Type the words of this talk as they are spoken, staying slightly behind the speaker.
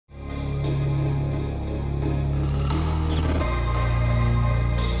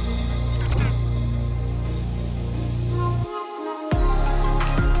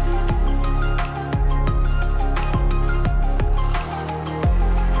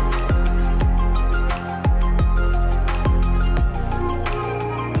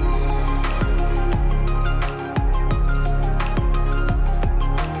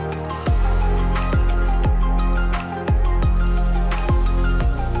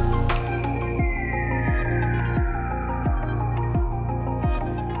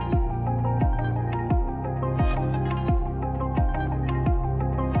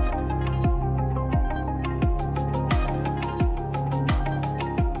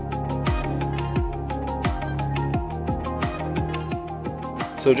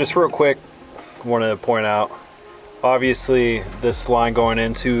So just real quick, I wanted to point out, obviously this line going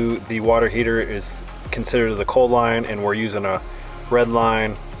into the water heater is considered the cold line, and we're using a red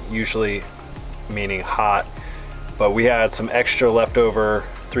line, usually meaning hot, but we had some extra leftover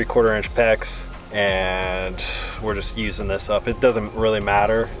 3/4 inch PEX and we're just using this up. It doesn't really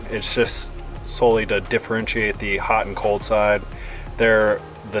matter, it's just solely to differentiate the hot and cold side. They're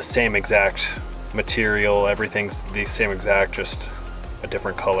the same exact material, everything's the same exact, just a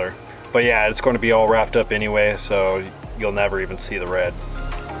different color. But yeah, it's going to be all wrapped up anyway, so you'll never even see the red.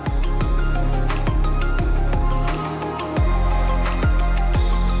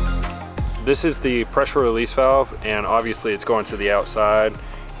 This is the pressure release valve, and obviously it's going to the outside,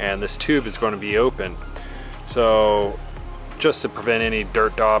 and this tube is going to be open. So just to prevent any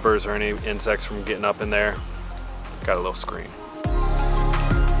dirt daubers or any insects from getting up in there, got a little screen.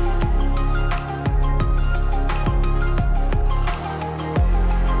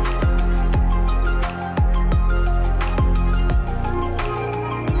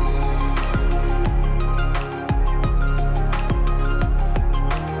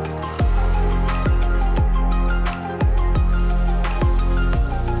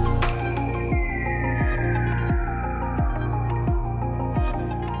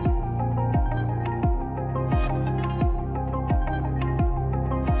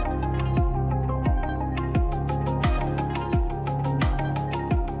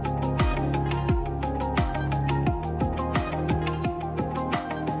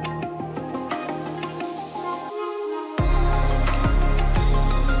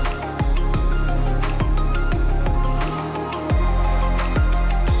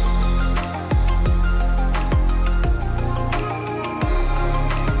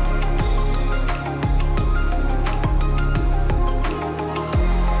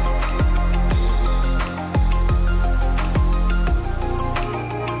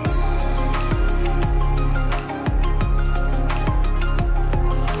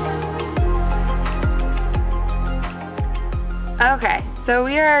 Okay, so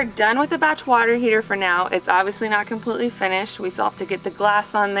we are done with the batch water heater for now. It's obviously not completely finished. We still have to get the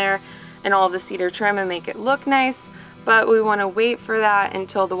glass on there and all the cedar trim and make it look nice, but we want to wait for that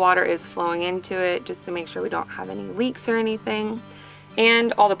until the water is flowing into it, just to make sure we don't have any leaks or anything.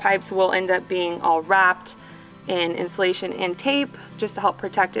 And all the pipes will end up being all wrapped in insulation and tape just to help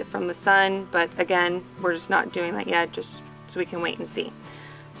protect it from the sun, but again, we're just not doing that yet, just so we can wait and see.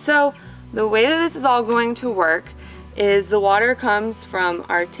 So the way that this is all going to work is the water comes from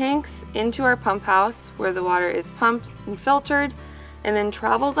our tanks into our pump house, where the water is pumped and filtered and then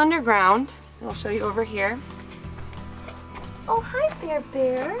travels underground. I'll show you over here. Oh, hi there,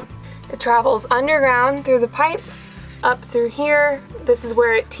 Bear. It travels underground through the pipe up through here. This is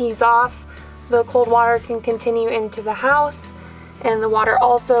where it tees off. The cold water can continue into the house, and the water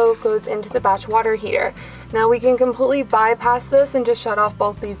also goes into the batch water heater. Now we can completely bypass this and just shut off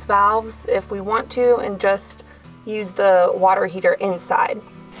both these valves if we want to, and just use the water heater inside.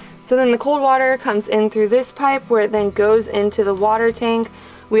 So then the cold water comes in through this pipe, where it then goes into the water tank.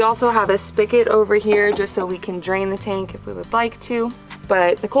 We also have a spigot over here just so we can drain the tank if we would like to.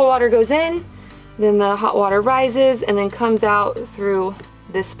 But the cold water goes in, then the hot water rises and then comes out through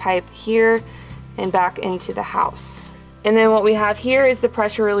this pipe here and back into the house. And then what we have here is the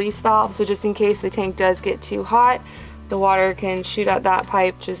pressure release valve, so just in case the tank does get too hot, the water can shoot out that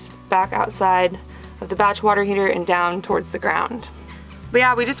pipe just back outside of the batch water heater and down towards the ground. But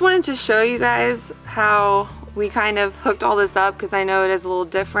yeah, we just wanted to show you guys how we kind of hooked all this up, because I know it is a little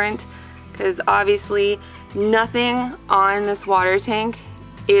different, because obviously nothing on this water tank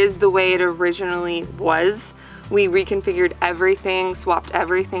is the way it originally was. We reconfigured everything, swapped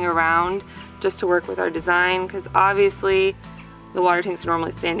everything around just to work with our design, because obviously the water tank's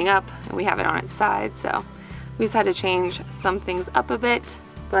normally standing up and we have it on its side, so we just had to change some things up a bit.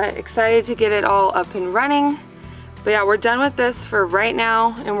 But excited to get it all up and running. But yeah, we're done with this for right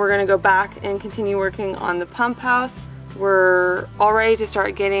now, and we're gonna go back and continue working on the pump house. We're all ready to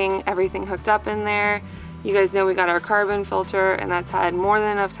start getting everything hooked up in there. You guys know we got our carbon filter, and that's had more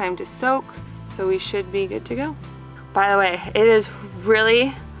than enough time to soak, so we should be good to go. By the way, it is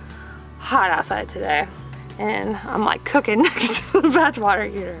really hot outside today, and I'm like cooking next to the batch water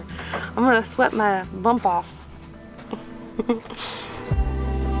heater. I'm gonna sweat my bump off.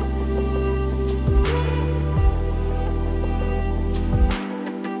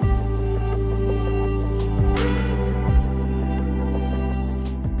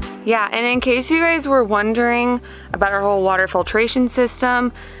 Yeah, and in case you guys were wondering about our whole water filtration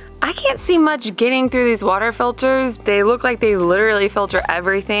system, I can't see much getting through these water filters. They look like they literally filter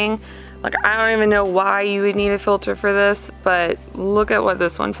everything, Like, I don't even know why you would need a filter for this, but look at what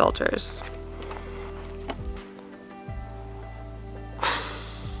this one filters.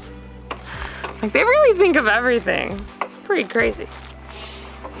 Like, they really think of everything. It's pretty crazy.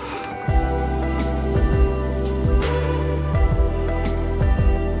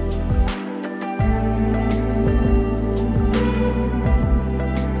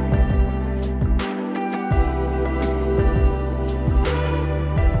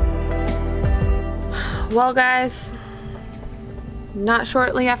 Well guys, not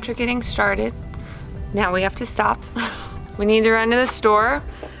shortly after getting started, now we have to stop. We need to run to the store.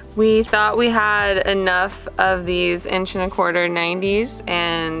 We thought we had enough of these 1 1/4" 90s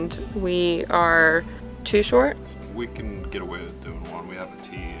and we are too short. We can get away with doing one. We have a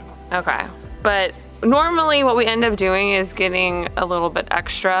T. Okay, but normally what we end up doing is getting a little bit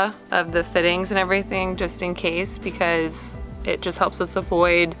extra of the fittings and everything just in case, because it just helps us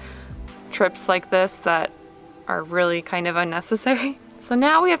avoid trips like this that are really kind of unnecessary. So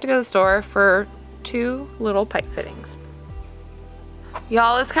now we have to go to the store for 2 little pipe fittings.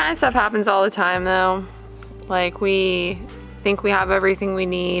 Y'all, this kind of stuff happens all the time though. Like, we think we have everything we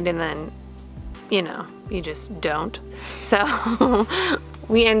need and then, you know, you just don't. So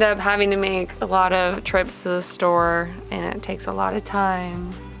we end up having to make a lot of trips to the store and it takes a lot of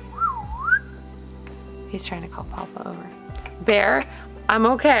time. He's trying to call Papa over. Bear, I'm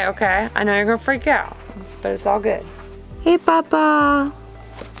okay, okay? I know you're gonna freak out, but it's all good. Hey, Papa.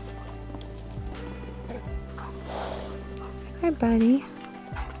 Hi, buddy.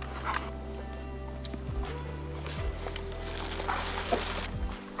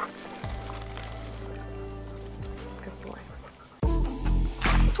 Good boy.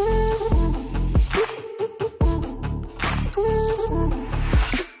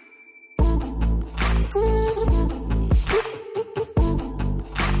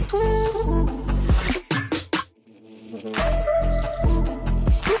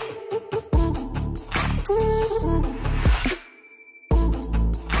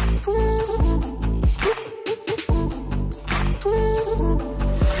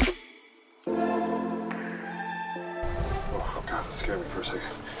 Scared me for a second.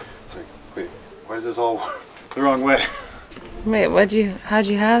 It's like, wait, why is this all the wrong way? Wait, how'd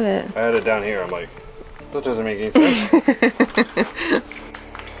you have it? I had it down here. I'm like, that doesn't make any sense.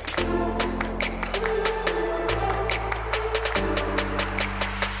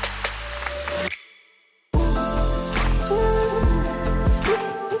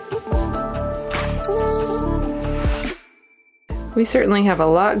 We certainly have a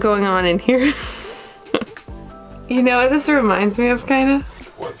lot going on in here. You know what this reminds me of, kind of?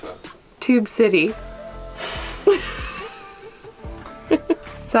 What's that? Tube City.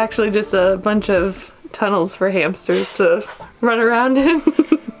 It's actually just a bunch of tunnels for hamsters to run around in.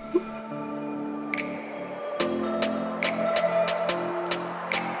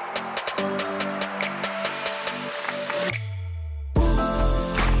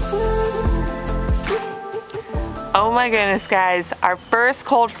 Oh my goodness, guys, our first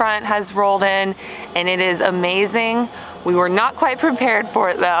cold front has rolled in and it is amazing. We were not quite prepared for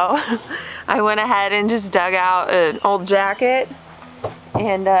it though. I went ahead and just dug out an old jacket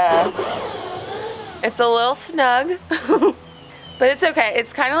and it's a little snug, but it's okay.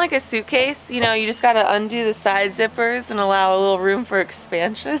 It's kind of like a suitcase, you know, you just gotta undo the side zippers and allow a little room for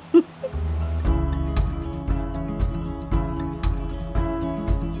expansion.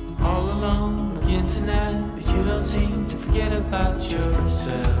 All alone again tonight, but you don't seem to forget about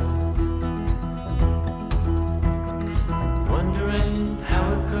yourself. Wondering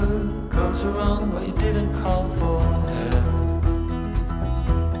how it could go so wrong, but you didn't call for help.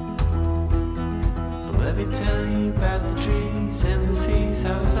 But let me tell you about the trees and the seas,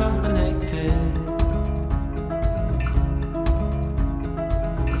 how it's all connected.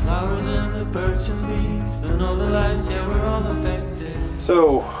 The flowers and the birds and bees, the northern lights, yeah, we're all affected.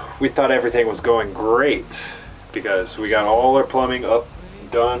 So we thought everything was going great because we got all our plumbing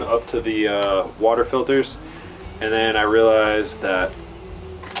done up to the water filters, and then I realized that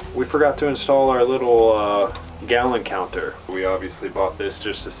we forgot to install our little gallon counter. We obviously bought this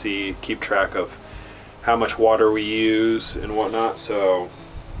just to keep track of how much water we use and whatnot, so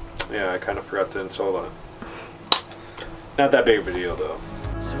yeah, I kind of forgot to install that. Not that big of a deal though.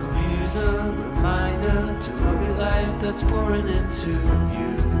 So here's a reminder to look at life that's pouring into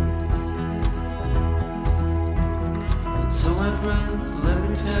you. And so my friend, let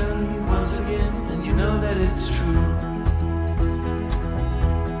me tell you once again, and you know that it's true.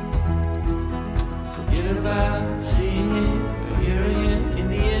 Forget about seeing it or hearing it, in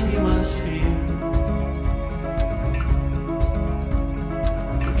the end you must feel.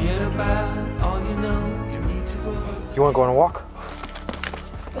 Forget about all you know. You need to go. You want to go on a walk?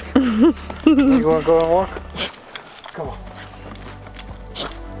 You want to go on a walk? Come on.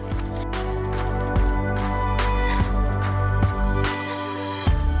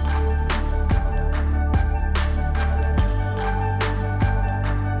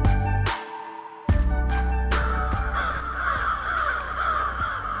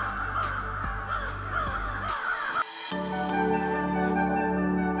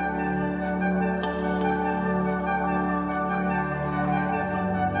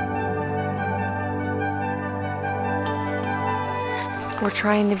 We're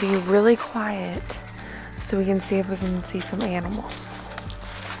trying to be really quiet so we can see if we can see some animals.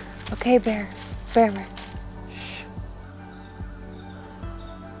 Okay, Bear. Bear. Shh.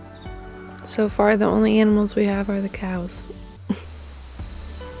 So far, the only animals we have are the cows.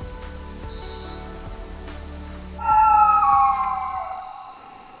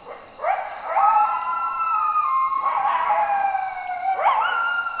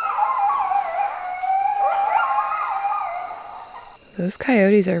 Those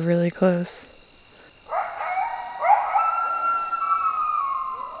coyotes are really close.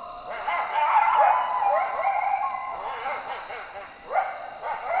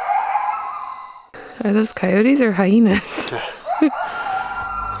 Are those coyotes or hyenas?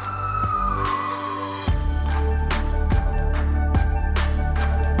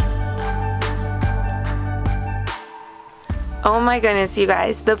 Oh my goodness, you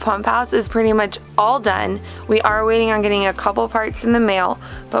guys, the pump house is pretty much all done. We are waiting on getting a couple parts in the mail,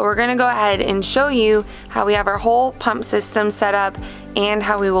 but we're gonna go ahead and show you how we have our whole pump system set up and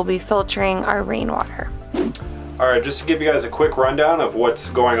how we will be filtering our rainwater. All right, just to give you guys a quick rundown of what's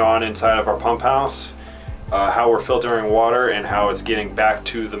going on inside of our pump house, how we're filtering water and how it's getting back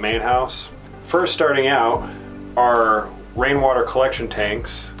to the main house. First, starting out, our rainwater collection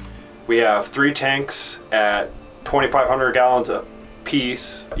tanks. We have 3 tanks at 2,500 gallons a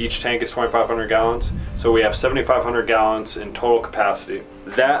piece. Each tank is 2,500 gallons. So we have 7,500 gallons in total capacity.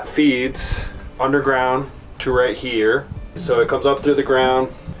 That feeds underground to right here. So it comes up through the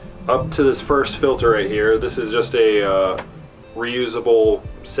ground, up to this first filter right here. This is just a reusable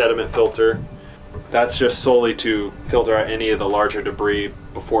sediment filter. That's just solely to filter out any of the larger debris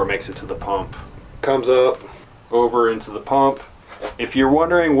before it makes it to the pump. Comes up over into the pump. If you're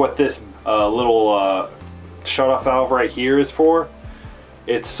wondering what this little shut-off valve right here is for,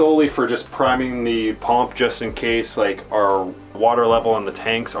 it's solely for just priming the pump just in case like our water level in the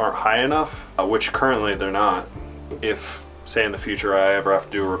tanks aren't high enough, which currently they're not. If, say in the future, I ever have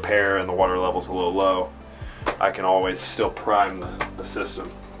to do a repair and the water level's a little low, I can always still prime the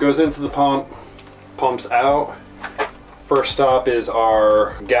system. Goes into the pump, pumps out. First stop is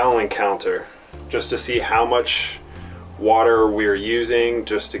our gallon counter, just to see how much water we're using,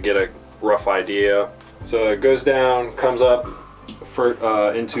 just to get a rough idea. So it goes down, comes up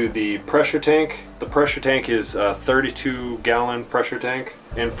into the pressure tank. The pressure tank is a 32 gallon pressure tank.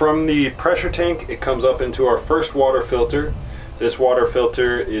 And from the pressure tank, it comes up into our first water filter. This water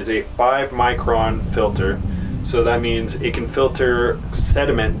filter is a 5 micron filter. So that means it can filter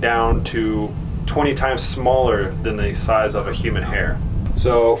sediment down to 20 times smaller than the size of a human hair.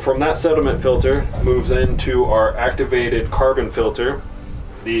 So from that sediment filter, moves into our activated carbon filter.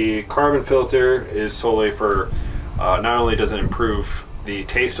 The carbon filter is solely for, not only does it improve the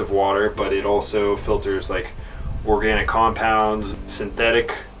taste of water, but it also filters like organic compounds,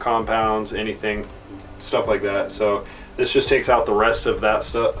 synthetic compounds, anything, stuff like that. So this just takes out the rest of that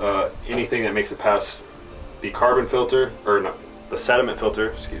stuff, anything that makes it past the carbon filter, or no, the sediment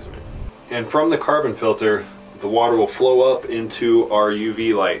filter, excuse me. And from the carbon filter, the water will flow up into our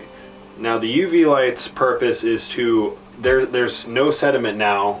UV light. Now the UV light's purpose is to, there's no sediment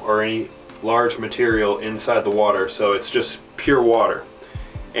now or any large material inside the water, so it's just pure water.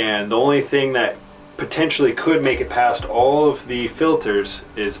 And the only thing that potentially could make it past all of the filters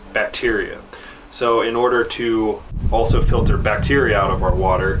is bacteria. So in order to also filter bacteria out of our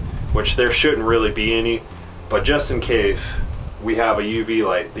water, which there shouldn't really be any, but just in case, we have a UV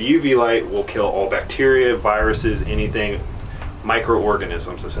light. The UV light will kill all bacteria, viruses, anything,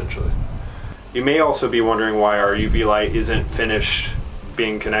 microorganisms essentially. You may also be wondering why our UV light isn't finished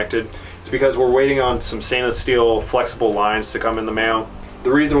being connected. It's because we're waiting on some stainless steel flexible lines to come in the mail.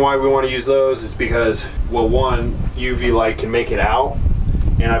 The reason why we want to use those is because, well, one, UV light can make it out,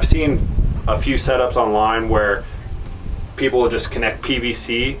 and I've seen a few setups online where people will just connect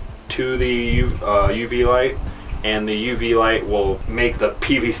PVC to the UV light, and the UV light will make the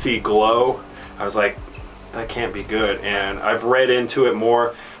PVC glow. I was like, that can't be good. And I've read into it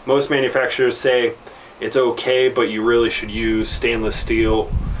more. Most manufacturers say it's okay, but you really should use stainless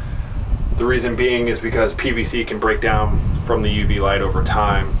steel The reason being is because PVC can break down from the UV light over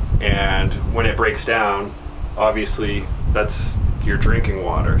time, and when it breaks down, obviously that's your drinking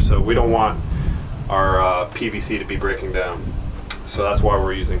water. So we don't want our PVC to be breaking down. So that's why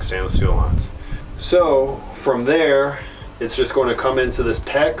we're using stainless steel lines. So from there, it's just going to come into this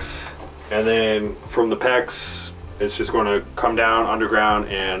PEX, and then from the PEX, it's just going to come down underground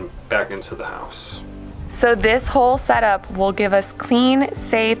and back into the house. So this whole setup will give us clean,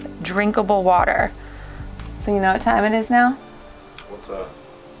 safe, drinkable water. So you know what time it is now? What's that?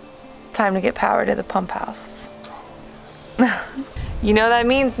 Time to get power to the pump house. You know that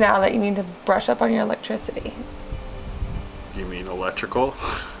means now that you need to brush up on your electricity. Do you mean electrical?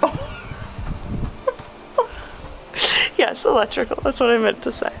 Yes, electrical. That's what I meant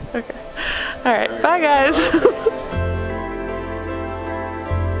to say. Okay. All right. Bye, guys.